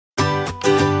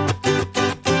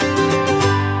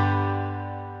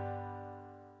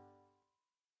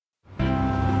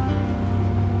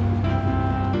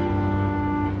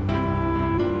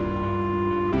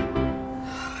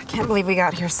believe we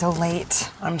got here so late.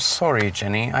 I'm sorry,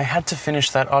 Jenny. I had to finish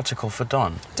that article for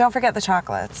Don. Don't forget the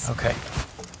chocolates. Okay.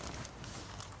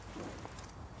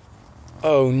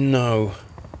 Oh, no.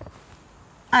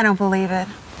 I don't believe it.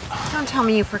 Don't tell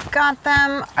me you forgot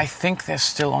them. I think they're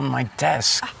still on my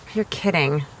desk. You're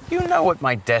kidding. You know what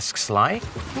my desk's like.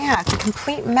 Yeah, it's a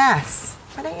complete mess.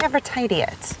 Why don't you ever tidy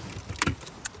it?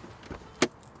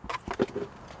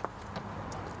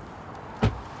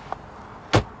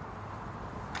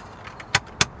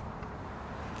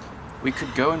 We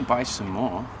could go and buy some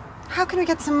more. How can we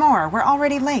get some more? We're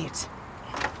already late.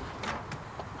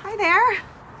 Hi there.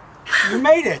 You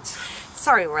made it.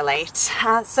 Sorry we're late.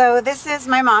 So this is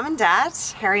my mom and dad,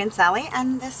 Harry and Sally,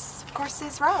 and this, of course,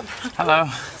 is Rob. Hello.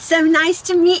 So nice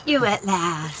to meet you at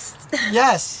last.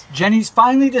 Yes, Jenny's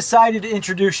finally decided to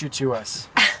introduce you to us.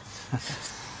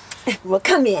 Well,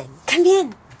 come in. Come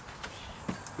in.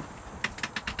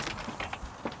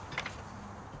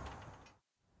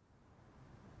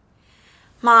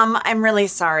 Mom, I'm really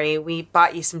sorry. We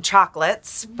bought you some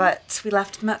chocolates, but we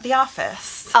left them at the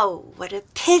office. Oh, what a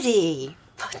pity.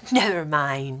 But never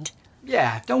mind.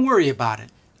 Yeah, don't worry about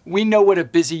it. We know what a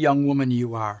busy young woman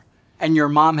you are. And your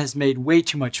mom has made way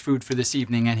too much food for this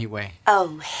evening anyway.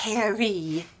 Oh,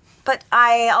 Harry. But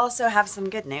I also have some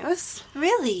good news.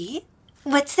 Really?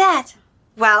 What's that?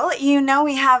 Well, you know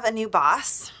we have a new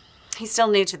boss. He's still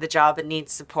new to the job and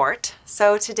needs support.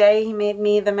 So today he made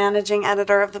me the managing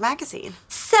editor of the magazine.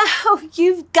 So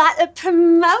you've got a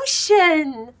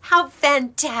promotion. How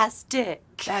fantastic.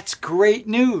 That's great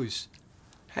news.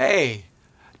 Hey,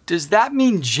 does that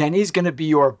mean Jenny's gonna be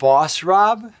your boss,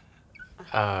 Rob?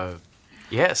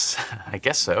 Yes, I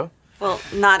guess so. Well,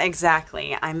 not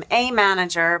exactly. I'm a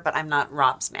manager, but I'm not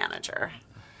Rob's manager.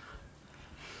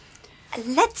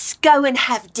 Let's go and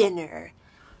have dinner.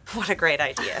 What a great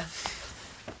idea.